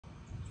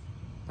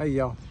Hey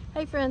y'all.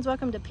 Hey friends,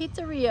 welcome to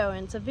Pizza Rio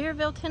in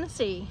Sevierville,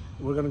 Tennessee.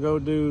 We're gonna go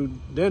do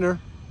dinner.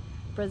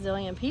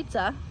 Brazilian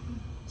pizza.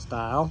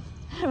 Style.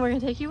 And we're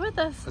gonna take you with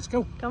us. Let's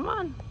go. Come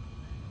on.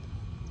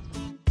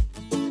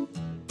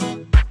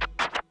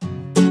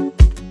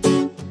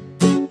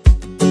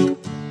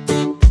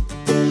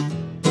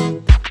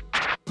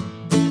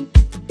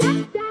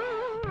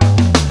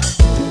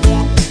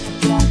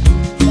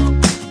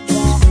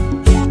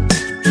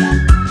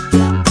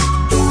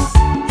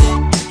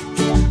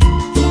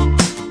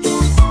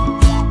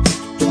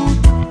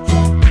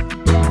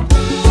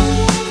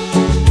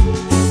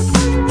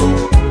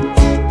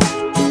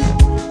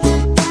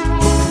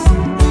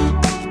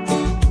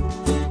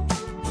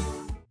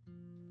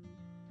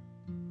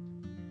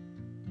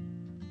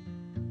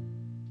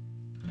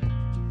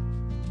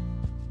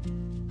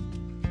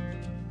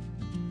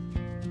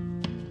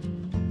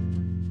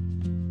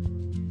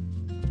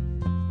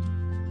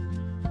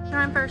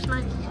 Try first,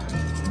 Mike.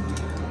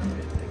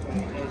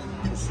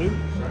 The soup?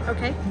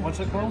 Okay. What's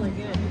it called? Really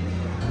good.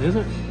 Is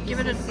it? Give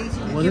it a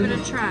What give is it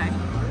a try.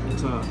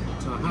 It's a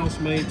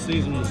house-made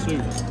seasonal soup.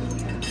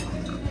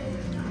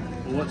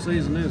 Well, what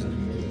season is it?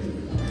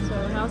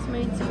 So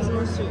house-made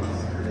seasonal soup.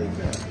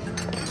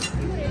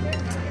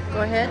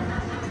 Go ahead.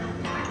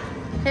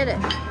 Hit it.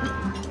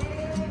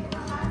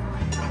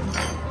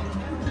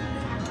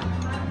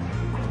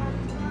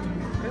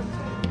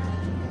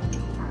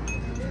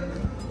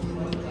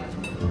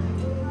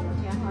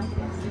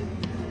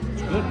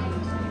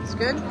 It's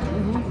good?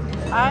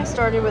 Mm-hmm. I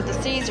started with a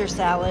Caesar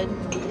salad.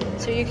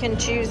 So you can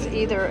choose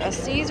either a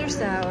Caesar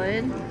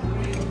salad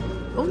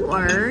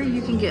or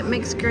you can get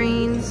mixed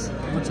greens.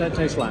 What's that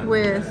taste like?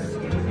 With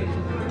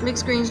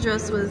mixed greens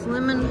dressed with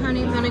lemon,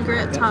 honey,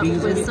 vinaigrette, topped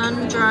with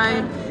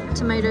sun-dried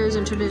tomatoes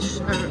and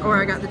traditional,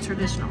 or I got the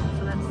traditional.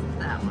 So that's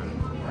that one.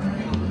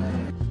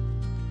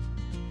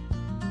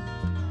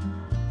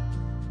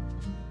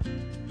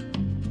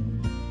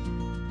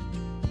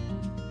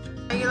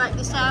 How you like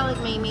the salad,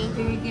 Mimi?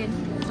 Very good.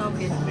 It's all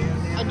good.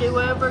 A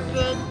do-over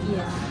good?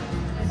 Yes.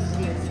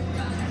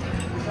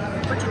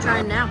 What you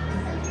trying now?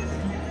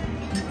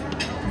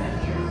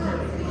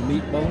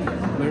 Meatball,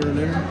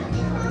 marinara.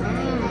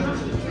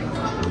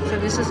 So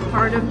this is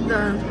part of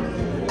the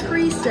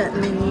preset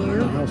menu.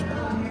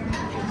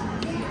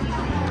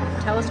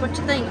 Tell us what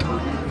you think.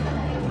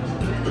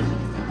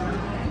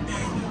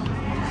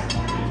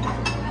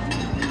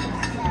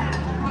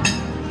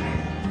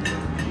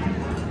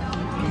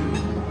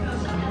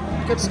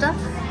 Good stuff?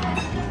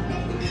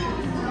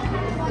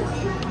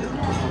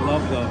 I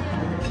love the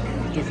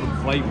different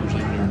flavors in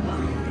there.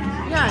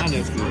 Yeah.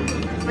 That's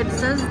good. It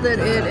says that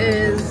it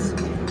is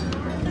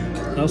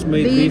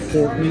House-made beef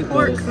pork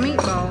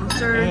meatball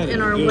served That in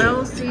is our good.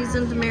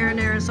 well-seasoned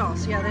marinara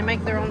sauce. Yeah, they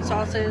make their own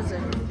sauces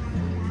and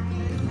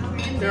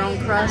their own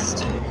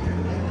crust.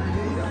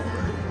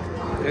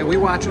 Yeah, we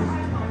watch them.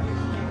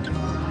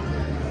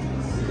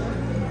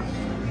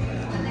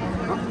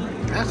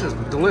 That's just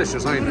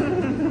delicious, ain't it?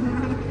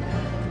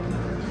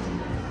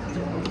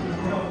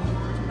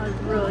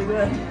 That's really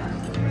good.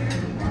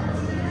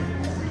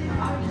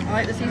 I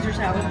like the Caesar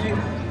salad too.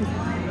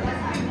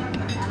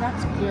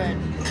 That's good.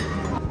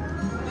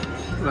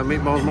 That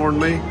meatball's more than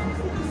me.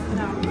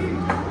 No.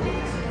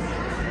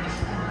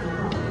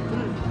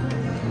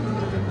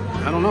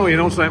 I don't know, you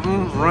don't say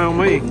around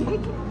me.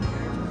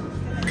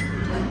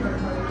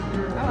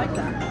 I like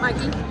that.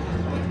 Mikey,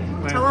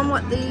 tell them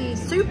what the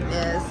soup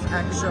is,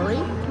 actually.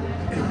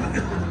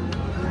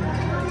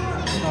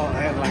 Oh,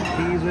 it had like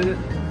peas in it,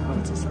 but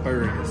it's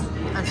asparagus.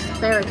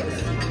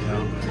 Asparagus.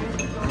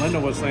 Yeah. Linda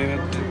was saying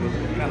it was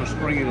kind of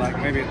springy, like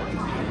maybe it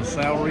was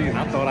celery, and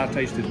I thought I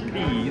tasted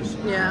peas.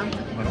 Yeah.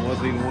 But it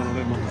wasn't even one of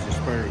them, it was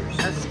asparagus.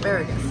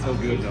 Asparagus. So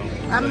good though.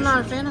 I'm not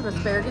a fan of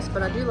asparagus,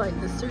 but I do like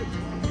the soup.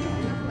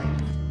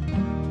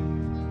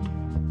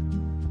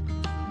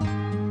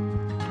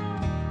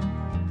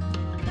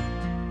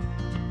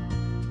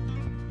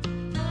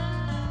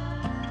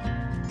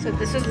 So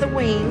this is the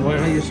wing. Well,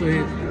 how you say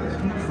it?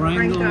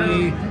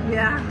 Frangoli.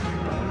 Yeah.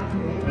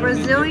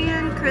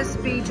 Brazilian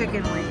crispy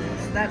chicken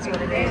wings. That's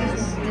what it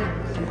is.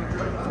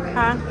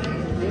 Huh?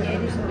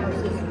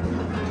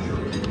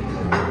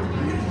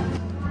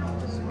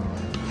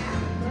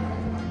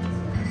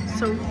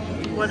 So,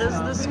 what is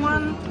this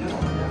one?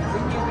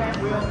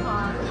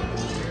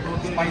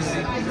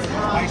 Spicy.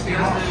 Spicy.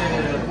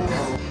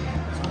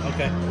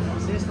 Okay.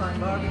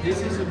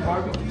 This is a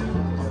barbecue.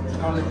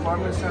 Call it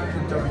Parmesan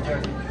and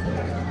teriyaki.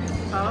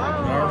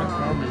 Garlic Oh,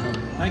 parmesan.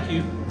 Thank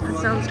you. that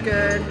sounds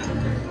good.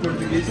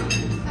 Portuguese.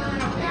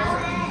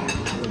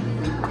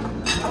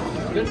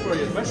 Good for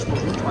your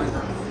vegetables.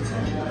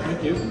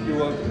 Thank you. You're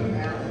welcome.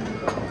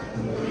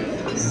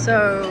 So,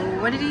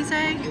 what did he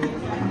say?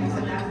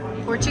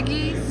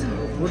 Portuguese?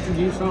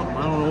 Portuguese something? I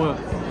don't know what.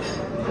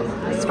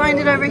 Let's find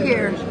it over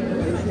here.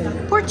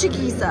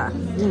 Portuguesa.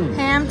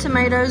 Ham,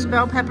 tomatoes,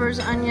 bell peppers,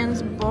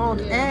 onions,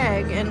 boiled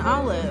egg, and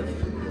olive.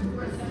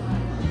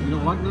 You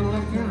don't like none of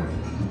that kind?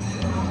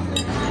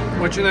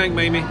 What you think,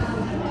 Mimi?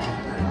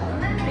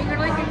 Finger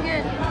licking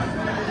good.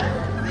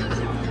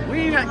 We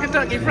ain't got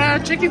Kentucky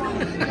Fried Chicken. I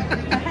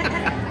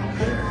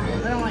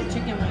don't like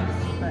chicken wings,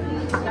 but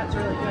that's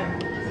really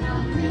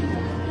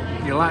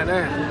good. You like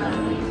that?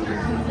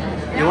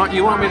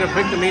 You want me to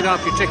pick the meat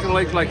off your chicken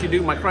legs like you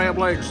do my crab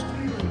legs?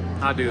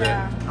 I'll do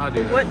that. I'll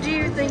do that. What do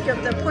you think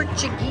of the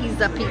Portuguese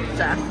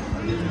pizza?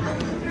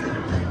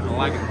 I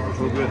like it. It's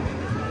real good.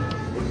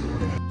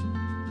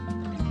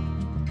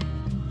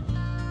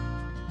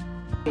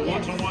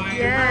 What's Hawaiian?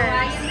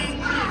 Yes.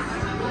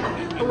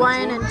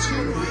 Hawaiian and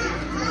cheese.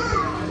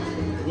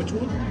 Which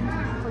one?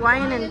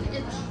 Hawaiian and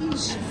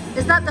cheese.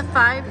 Is that the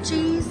 5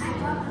 cheese?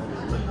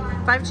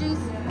 5 cheese?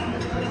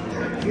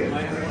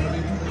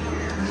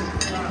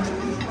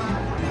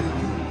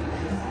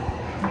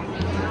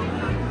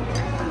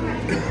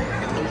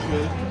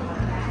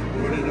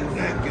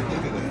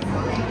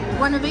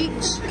 One of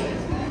each.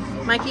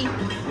 Mikey,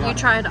 you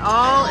tried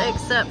all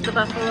except the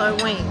buffalo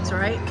wings,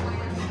 right?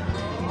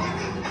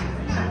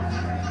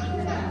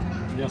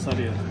 Yes, I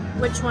did.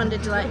 Which one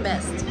did you like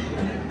best?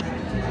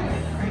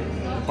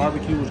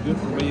 Barbecue was good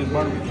for me, and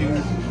barbecue,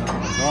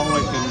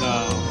 garlic and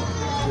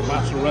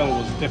mozzarella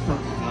was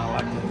different, and I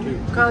liked it too.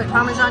 Garlic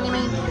parmesan, you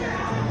mean?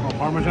 Oh,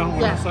 Parmesan,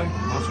 what did I say?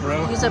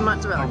 Mozzarella? You said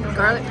mozzarella. Parmesan.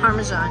 Garlic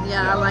parmesan.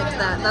 Yeah, I liked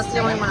that. That's the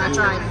only one I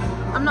tried.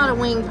 I'm not a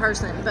wing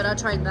person, but I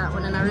tried that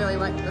one, and I really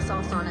liked the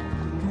sauce on it.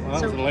 Well,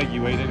 that was the leg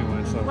you ate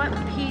anyway, so. What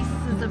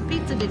pieces of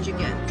pizza did you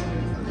get?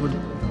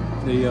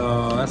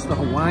 That's the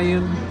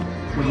Hawaiian,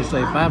 what did you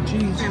say, 5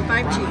 cheese? And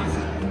 5 cheese.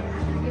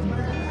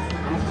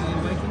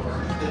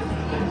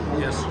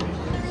 Yes.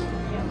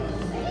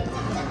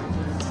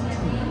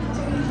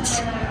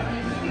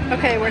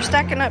 Okay, we're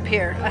stacking up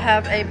here. I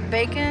have a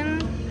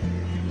bacon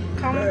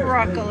con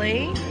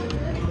broccoli.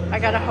 I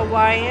got a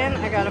Hawaiian.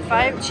 I got a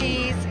 5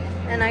 cheese.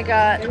 And I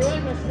got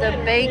the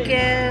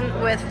bacon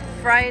with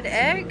fried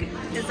egg.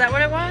 Is that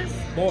what it was?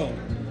 Boiled.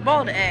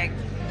 Boiled egg.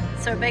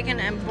 So bacon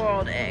and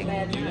boiled egg.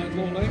 Do you like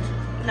boiled eggs?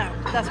 No,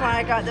 that's why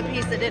I got the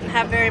piece that didn't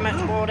have very much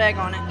boiled egg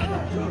on it.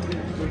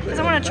 Because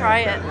I want to try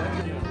it.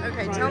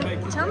 Okay,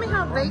 tell me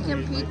how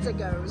bacon pizza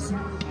goes.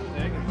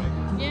 Egg and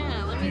bacon.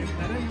 Yeah, let me.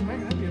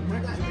 That'd be a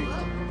breakfast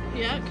pizza.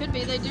 Yeah, it could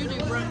be. They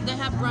they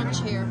have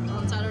brunch here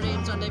on Saturday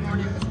and Sunday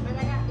morning.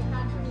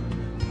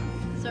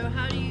 So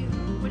what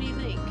do you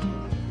think?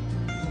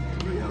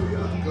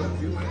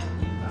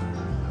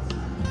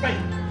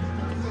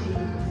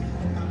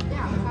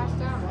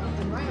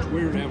 It's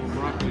weird having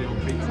broccoli on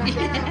pizza. I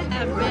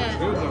bet.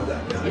 Good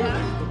though.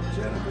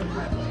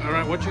 Yeah. All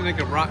right, what you think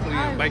of broccoli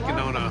and bacon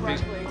on a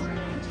pizza?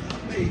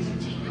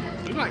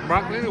 You like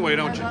broccoli anyway,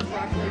 don't you? I love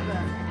broccoli, but I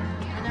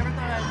never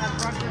thought I'd have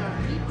broccoli on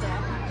pizza,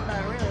 but I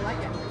really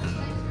like it.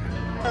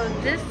 So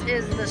this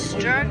is the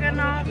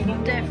stroganoff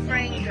de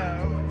frango.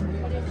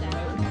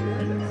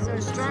 So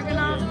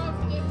stroganoff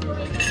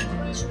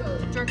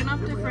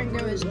de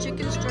frango is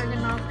chicken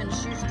stroganoff and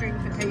shoestring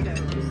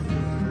potatoes.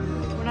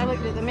 When I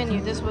looked at the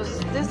menu, this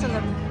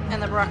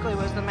and the broccoli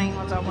was the main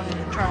ones I wanted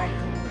to try.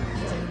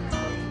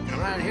 All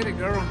right, hit it,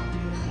 girl.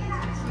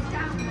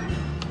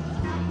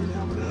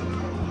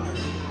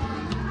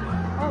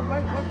 Oh,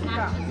 what you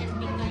got?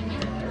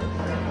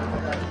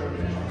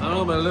 I don't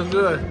know, but it looks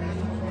good.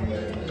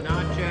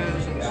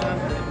 Nachos and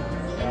something.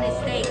 And the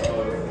steak.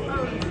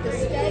 The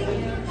steak.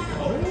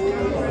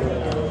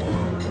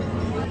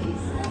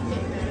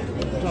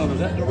 Oh, is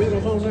that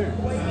Doritos on there?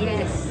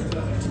 Yes.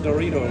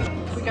 Doritos.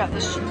 We got the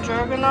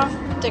stroganoff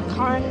de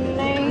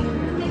carne,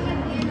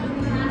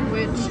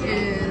 which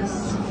is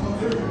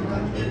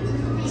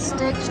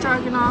steak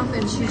stroganoff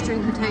and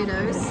shoestring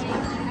potatoes.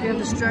 We have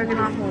the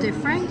stroganoff de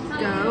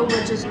frango,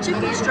 which is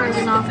chicken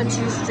stroganoff and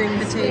shoestring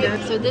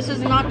potatoes. So this is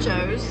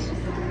nachos,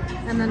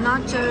 and the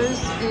nachos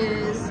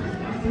is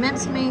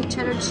mincemeat,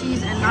 cheddar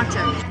cheese, and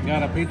nachos.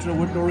 Got a pizza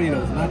with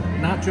Doritos, not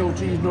nacho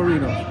cheese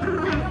Doritos.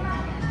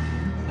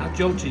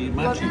 Nacho cheese,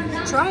 my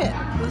cheese. Try it.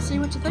 Let's see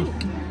what you think.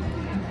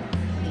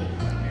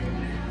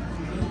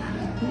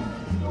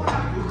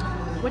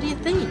 What do you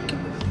think?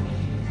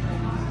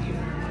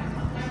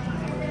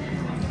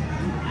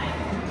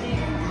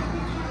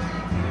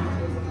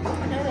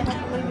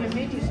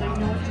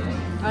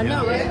 I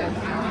know, right? I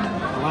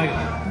like it.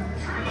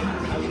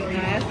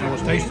 I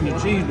was tasting the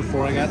cheese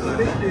before I got the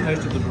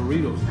taste of the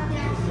Doritos.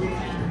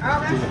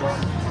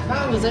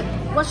 Is it?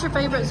 What's your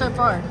favorite so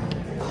far?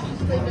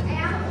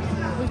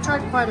 We've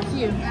tried quite a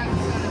few. I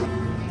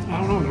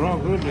don't know, they're all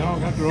good. They all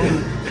got their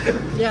own.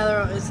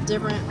 Yeah, it's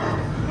different.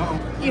 Uh-oh.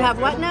 You have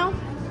what now?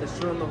 A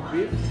throne of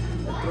beef,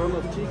 a throne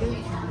of chicken,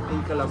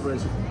 and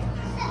calabrese.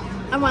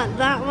 I want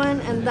that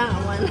one and that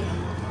one.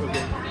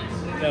 Okay.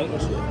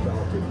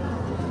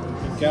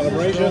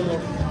 Calibration.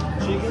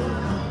 Chicken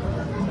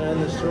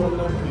and a throne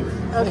of beef.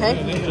 Okay.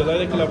 So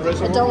that is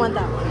calabrese. I don't want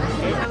that one.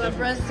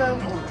 Calabrese.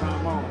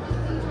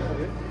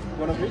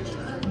 One of each?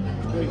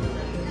 Great.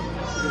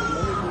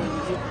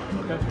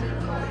 Okay.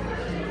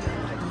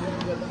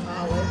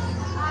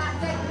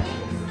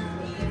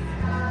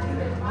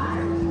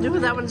 Ooh,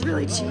 that one's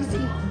really cheesy.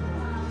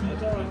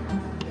 That's all right.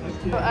 That's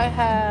good. I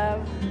have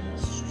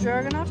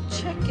stroganoff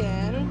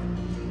chicken,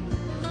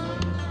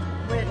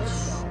 which,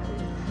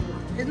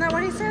 isn't that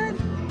what he said?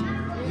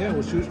 Yeah,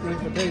 with shoestring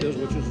potatoes,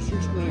 which is a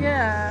shoestring.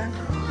 Yeah.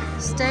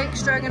 Steak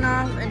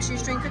stroganoff and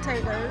shoestring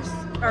potatoes.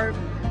 Or,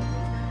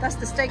 that's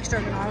the steak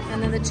stroganoff.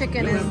 And then the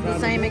chicken is the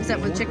same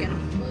except with chicken.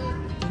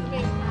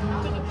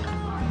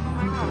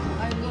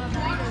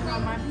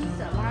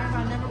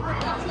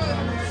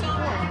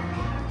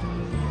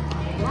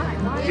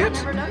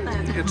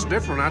 It's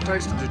different. I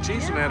tasted the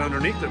cheese and that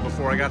underneath it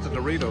before I got the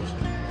Doritos.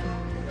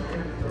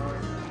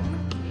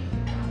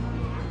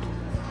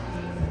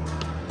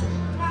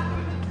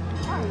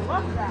 I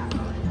love that.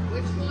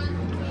 Which one?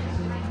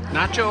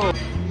 Nacho.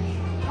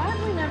 Why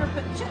have we never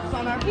put chips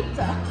on our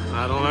pizza?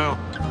 I don't know.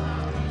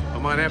 I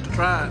might have to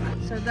try it.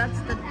 So that's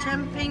the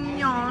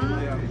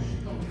champignon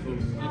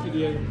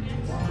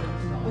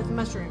with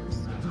mushrooms.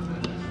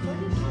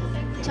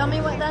 Tell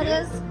me what that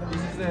is.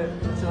 This is a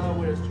Nutella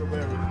with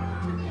strawberry.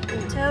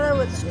 Nutella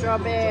with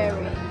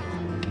strawberry.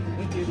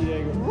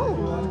 Ooh.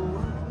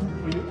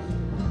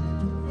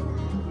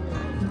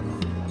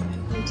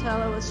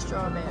 Nutella with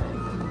strawberry.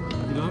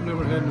 You know, I've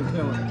never had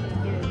Nutella.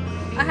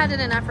 I had it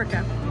in Africa.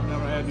 I've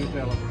never had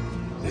Nutella.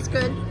 It's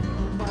good.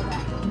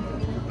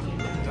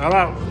 How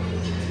about?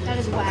 That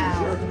is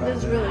wow. This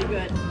is really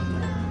good.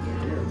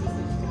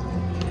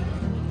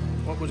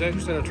 What was that?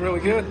 You said it's really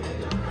good?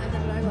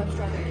 I love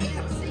strawberries.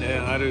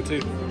 Yeah, I do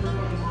too.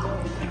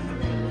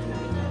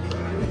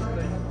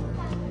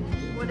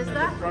 What is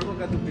that?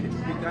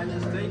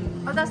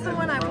 Oh, that's the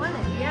one I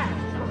wanted. Yeah.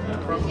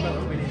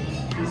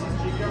 This is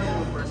chicken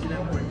with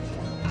Brazilian wings.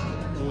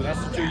 Oh,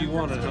 that's the two you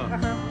wanted, huh?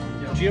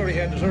 Uh-huh. You already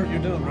had dessert you're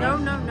doing, right?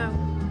 No.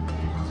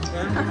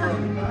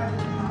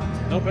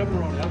 No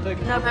pepperoni. I'll take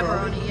it. No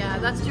pepperoni. Yeah,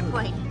 that's too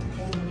plain.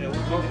 Yeah,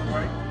 we'll go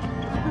for it.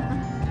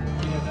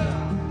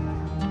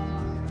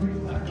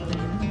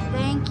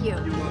 Thank you.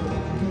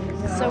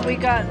 So we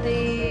got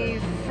the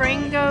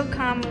Frango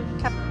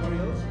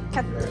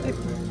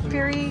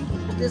Capiri,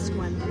 this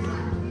one.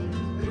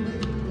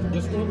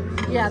 This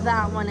one? Yeah,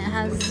 that one. It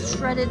has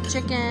shredded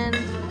chicken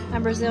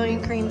and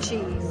Brazilian cream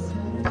cheese.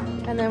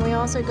 And then we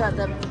also got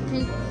the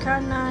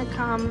Picana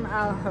com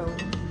Alho,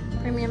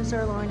 premium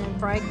sirloin and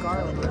fried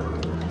garlic.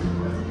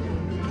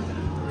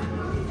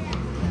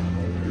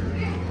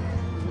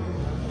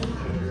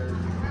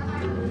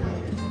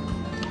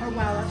 Oh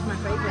wow, that's my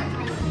favorite.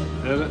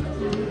 Is it?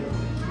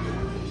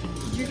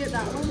 Did you get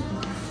that one?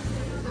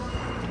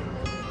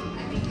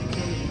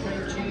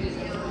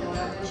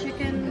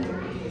 Chicken,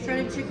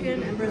 shredded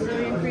chicken, and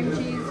Brazilian cream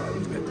cheese.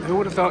 Who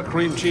would have thought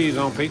cream cheese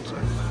on pizza?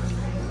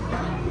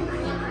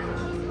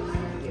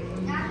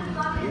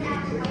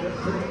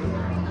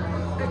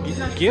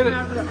 Get it.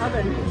 Out of the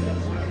oven.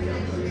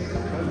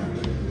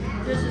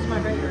 This is my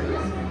favorite.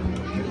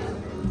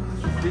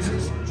 This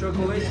is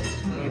chocolate.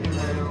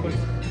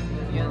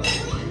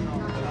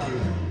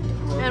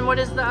 And what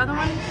is the other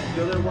one?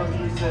 The other one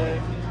is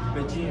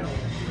Pigeon.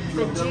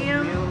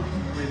 Pigeon?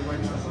 With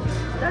white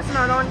chocolate. That's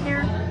not on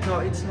here. No,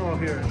 it's not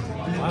here.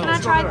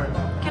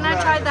 Can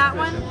I try that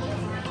one?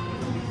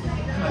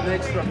 An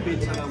extra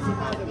pizza number.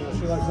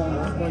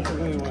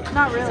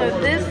 Not really. So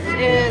this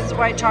is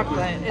white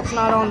chocolate. It's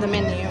not on the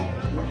menu.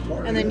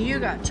 And then you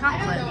got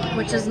chocolate,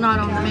 which is not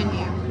on the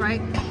menu,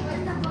 right?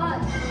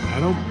 I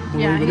don't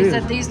believe Yeah, it he is.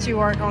 said these two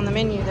aren't on the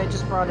menu. They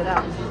just brought it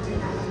out.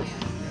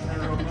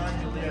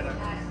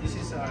 This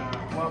is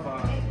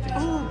guava.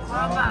 Oh,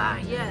 guava,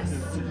 yes.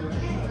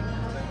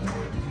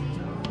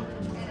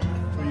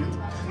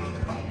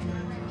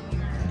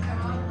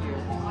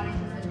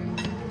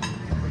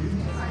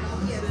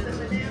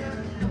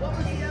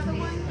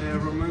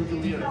 Roman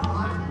Juliet.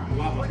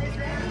 Guava.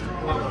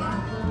 Guava.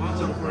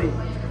 Lots of fruit.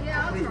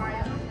 Yeah, I'll try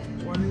it.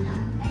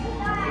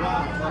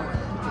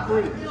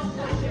 Fruit.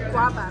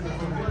 Guava.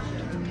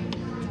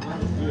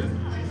 Good.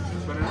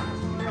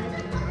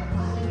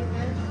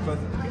 But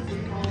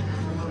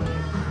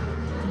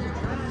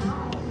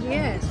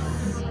Yes.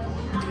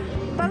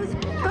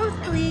 Both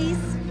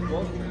please.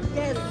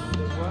 Yes.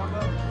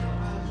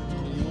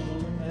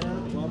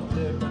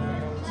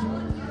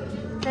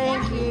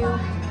 Thank you.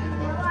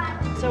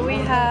 So we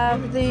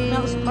have the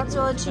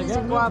mozzarella cheese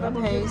and guava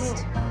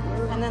paste,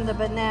 and then the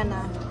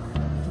banana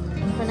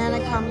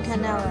cum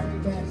canela,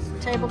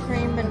 table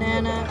cream,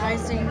 banana,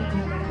 icing,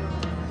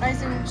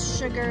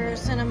 sugar,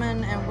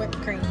 cinnamon, and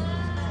whipped cream.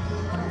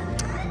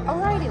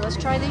 Alrighty, let's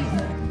try these.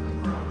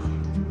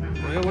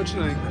 Well, what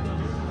you think?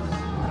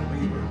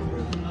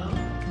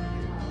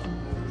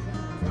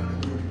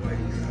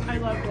 I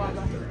love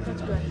guava.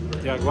 That's good.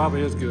 Yeah, guava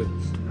is good.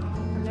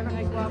 I've never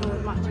had guava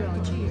with mozzarella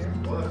cheese.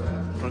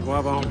 For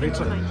guava on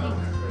pizza?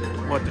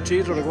 What, the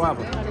cheese or the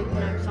guava? I didn't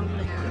know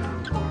something.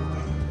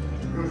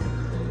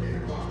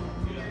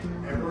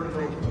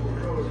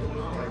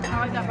 I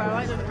like that, but I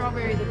like the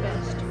strawberry the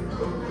best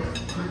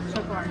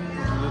so far.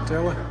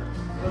 Nutella?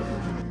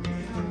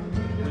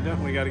 We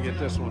definitely got to get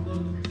this one.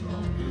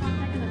 I'm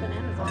taking the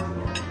bananas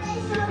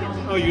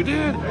off. Oh, you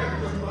did?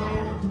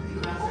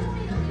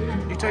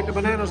 You take the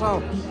bananas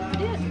off? I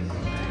did. I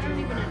don't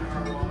even know.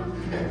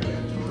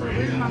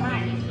 They're in my mouth.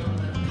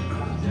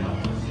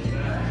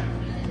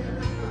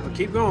 Well,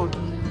 keep going.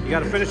 You got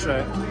to finish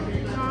that. No,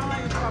 I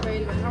like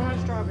strawberry, but I want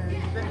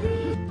strawberry.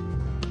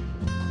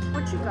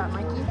 What you got,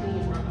 Mikey?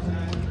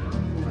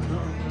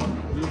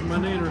 Use my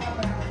neener.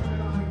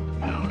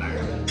 Down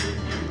there.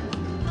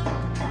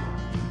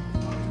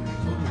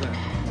 What is that?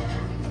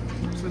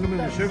 Cinnamon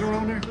and sugar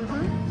on there?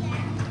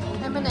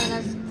 Mm-hmm. And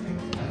bananas.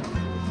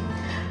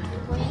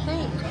 What do you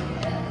think?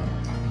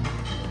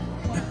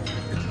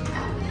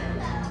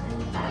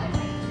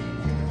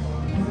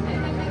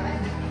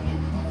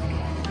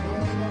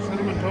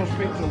 Cinnamon toast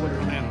pizza with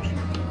bananas.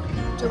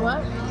 Do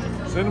what?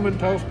 Cinnamon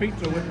toast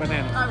pizza with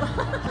bananas.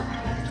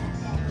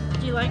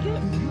 Do you like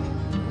it?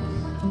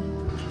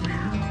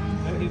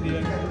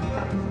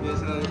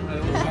 Yes, I also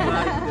like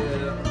the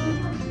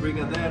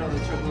brigadero, the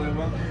chocolate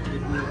one.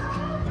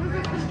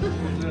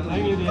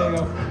 Thank you,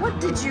 Diego. What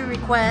did you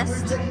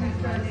request? A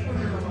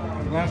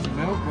glass of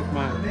milk with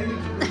my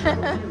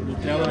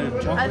Nutella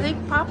and chocolate. I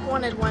think Pop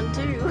wanted one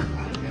too.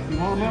 You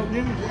want milk,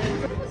 Jimmy?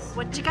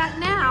 What you got I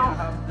now?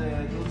 have the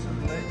dulce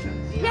de leche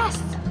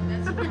Yes!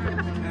 and the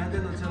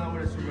Nutella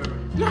with strawberry.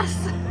 Yes!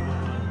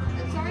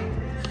 Sorry?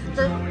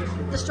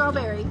 The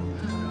strawberry.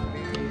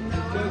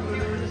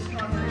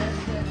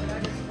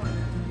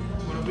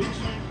 One of each?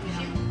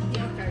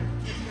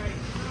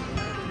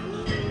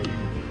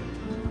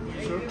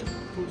 Sir,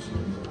 put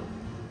some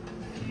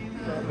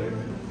strawberry.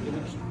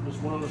 Just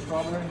one on the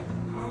strawberry.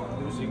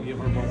 Let me see, give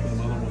her both of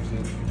them other ones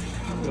then.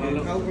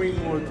 I'll bring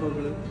more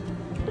chocolate.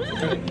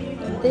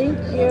 Thank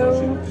you.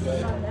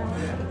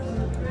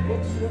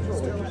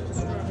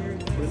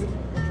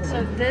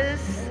 So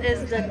this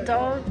is the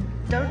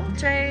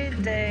Dolce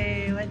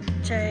de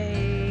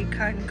Leche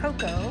con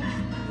Coco.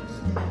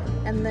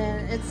 And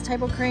then it's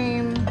table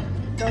cream,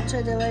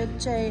 Dolce de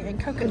Leche, and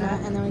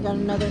coconut. And then we got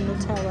another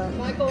Nutella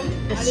Michael,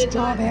 with I did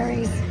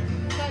strawberries.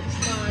 touch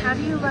mine. How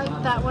do you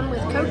like that one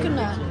with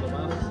coconut?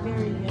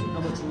 Very good.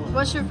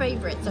 What's your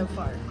favorite so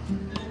far?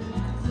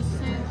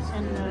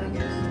 And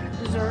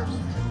desserts.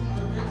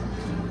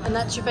 And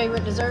that's your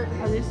favorite dessert?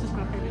 Oh, this is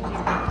my favorite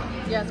dessert.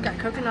 Yeah, it's got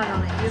coconut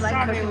on it. You like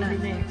Strawberry coconut? will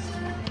be next.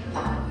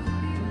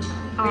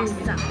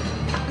 Awesome.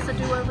 Is it a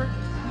do-over?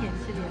 Yes,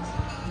 it is.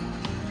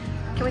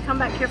 Can we come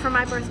back here for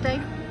my birthday?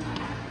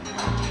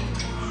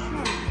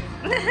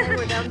 Okay,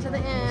 we're down to the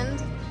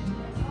end.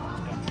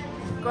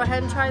 Go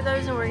ahead and try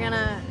those, and we're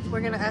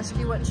gonna ask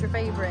you what's your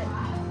favorite.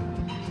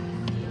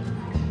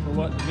 For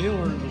what, meal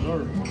or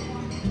dessert?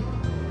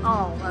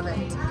 All of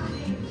it.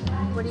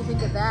 What do you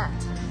think of that?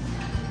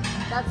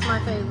 That's my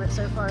favorite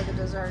so far, the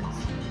desserts.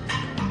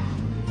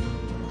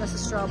 That's a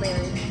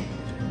strawberry.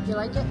 You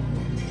like it?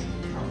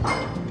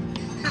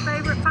 Your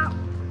favorite, Pop?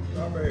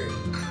 Strawberry.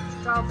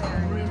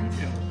 Strawberry.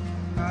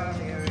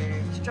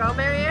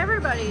 Strawberry,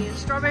 everybody.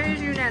 Strawberry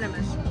is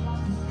unanimous.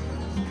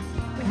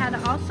 We had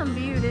an awesome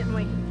view, didn't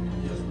we?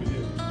 Yes, we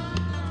did.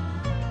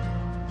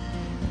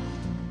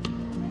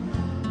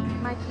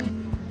 Mikey,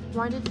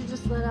 why did you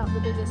just let out the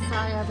biggest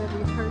sigh I've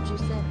ever heard you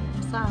say?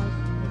 Sigh.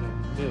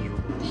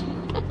 Miserable.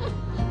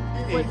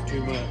 Was, Ate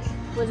too much.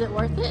 was it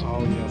worth it?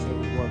 Oh yes, it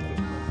was worth it.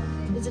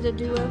 Is it a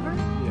do-over?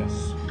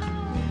 Yes.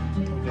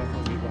 We'll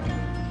definitely be back.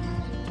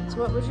 So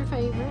what was your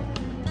favorite?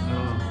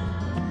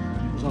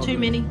 It was all Too good.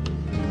 many?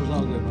 It was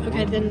all good.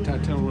 Okay, then- I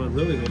tell them what I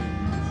really did. I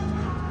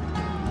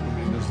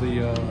mean, there's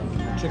the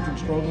chicken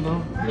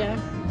stroganoff. Yeah. I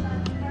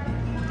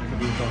could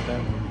do without that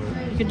one,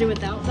 You could do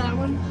without that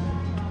one.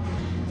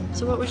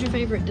 So what was your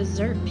favorite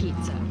dessert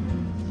pizza?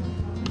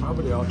 but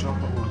probably the all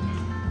chocolate one.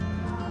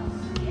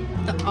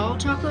 The all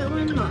chocolate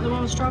one? Not the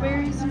one with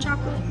strawberries and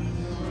chocolate?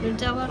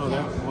 Nutella?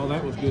 Oh,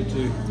 that was good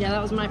too. Yeah,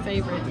 that was my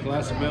favorite. The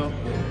glass of milk.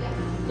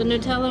 The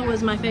Nutella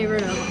was my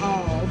favorite of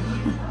all.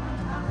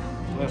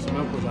 The glass of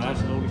milk was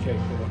icing on the cake.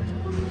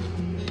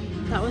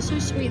 That was so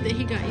sweet that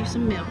he got you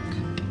some milk.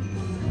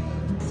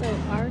 So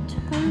our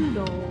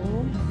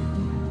total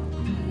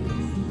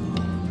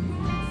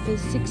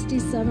is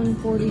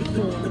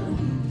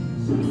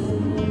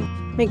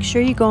 $67.44. Make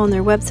sure you go on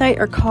their website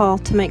or call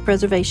to make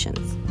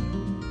reservations.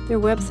 Their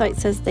website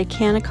says they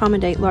can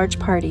accommodate large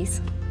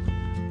parties.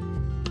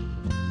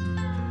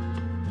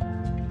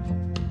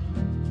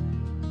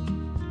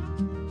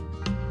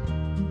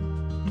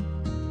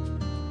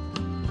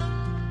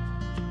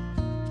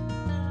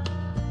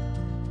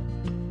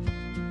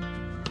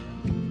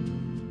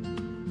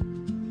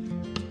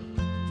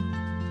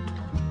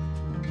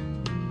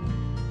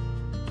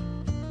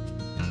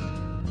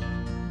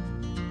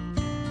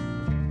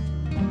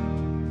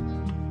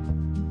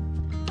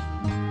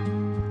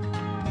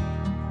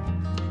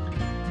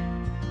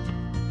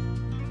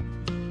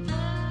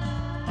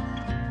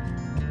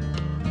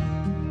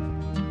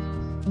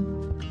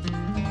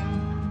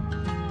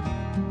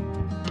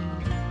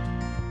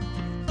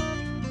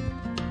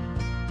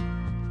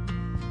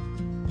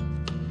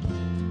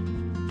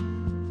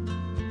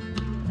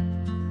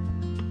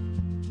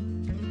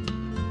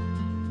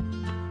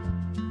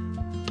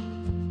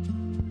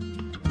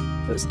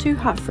 It was too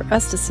hot for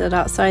us to sit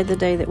outside the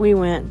day that we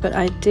went, but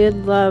I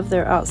did love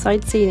their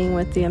outside seating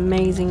with the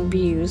amazing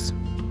views.